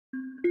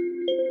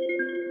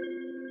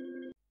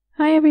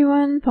Hi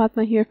everyone,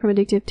 Fatma here from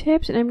Addictive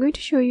Tips, and I'm going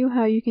to show you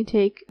how you can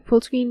take full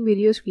screen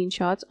video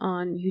screenshots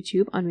on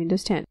YouTube on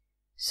Windows 10.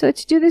 So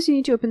to do this, you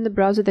need to open the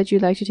browser that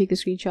you'd like to take the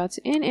screenshots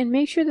in and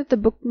make sure that the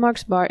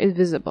bookmarks bar is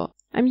visible.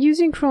 I'm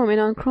using Chrome, and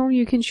on Chrome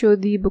you can show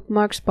the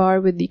bookmarks bar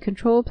with the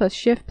Ctrl plus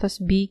Shift plus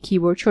B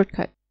keyboard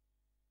shortcut.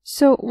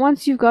 So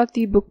once you've got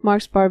the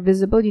bookmarks bar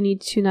visible, you need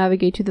to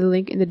navigate to the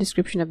link in the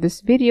description of this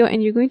video,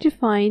 and you're going to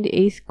find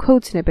a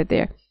code snippet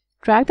there.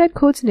 Drag that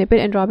code snippet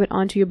and drop it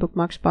onto your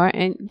bookmarks bar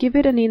and give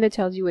it a name that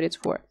tells you what it's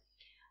for.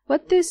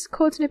 What this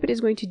code snippet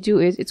is going to do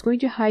is it's going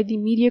to hide the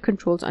media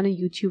controls on a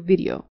YouTube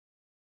video.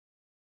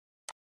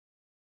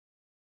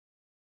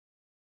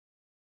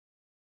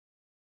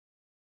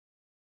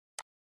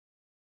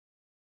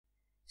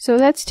 So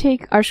let's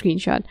take our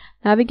screenshot.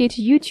 Navigate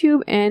to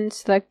YouTube and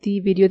select the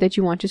video that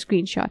you want to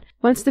screenshot.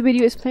 Once the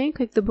video is playing,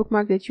 click the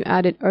bookmark that you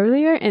added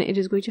earlier and it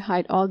is going to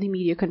hide all the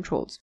media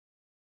controls.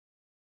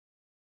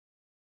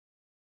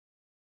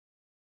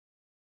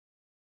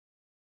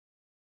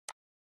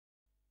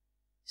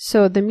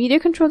 So the media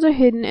controls are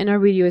hidden and our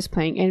video is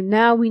playing, and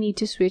now we need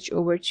to switch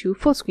over to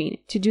full screen.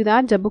 To do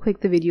that, double click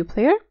the video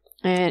player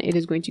and it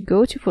is going to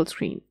go to full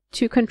screen.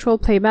 To control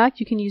playback,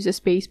 you can use a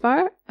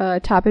spacebar.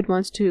 Tap it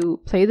once to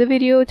play the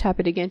video, tap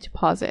it again to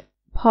pause it.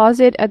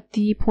 Pause it at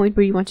the point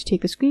where you want to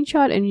take the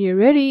screenshot, and when you're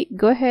ready,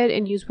 go ahead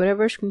and use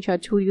whatever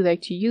screenshot tool you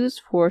like to use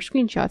for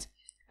screenshots.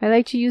 I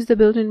like to use the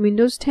built-in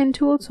Windows 10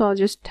 tool, so I'll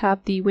just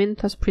tap the Win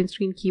plus print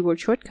screen keyboard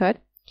shortcut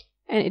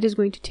and it is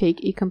going to take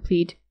a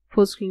complete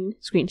full screen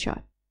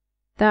screenshot.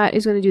 That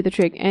is going to do the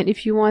trick, and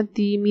if you want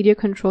the media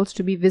controls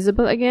to be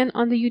visible again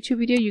on the YouTube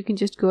video, you can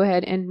just go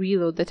ahead and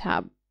reload the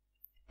tab.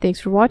 Thanks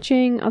for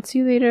watching. I'll see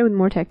you later with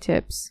more tech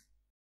tips.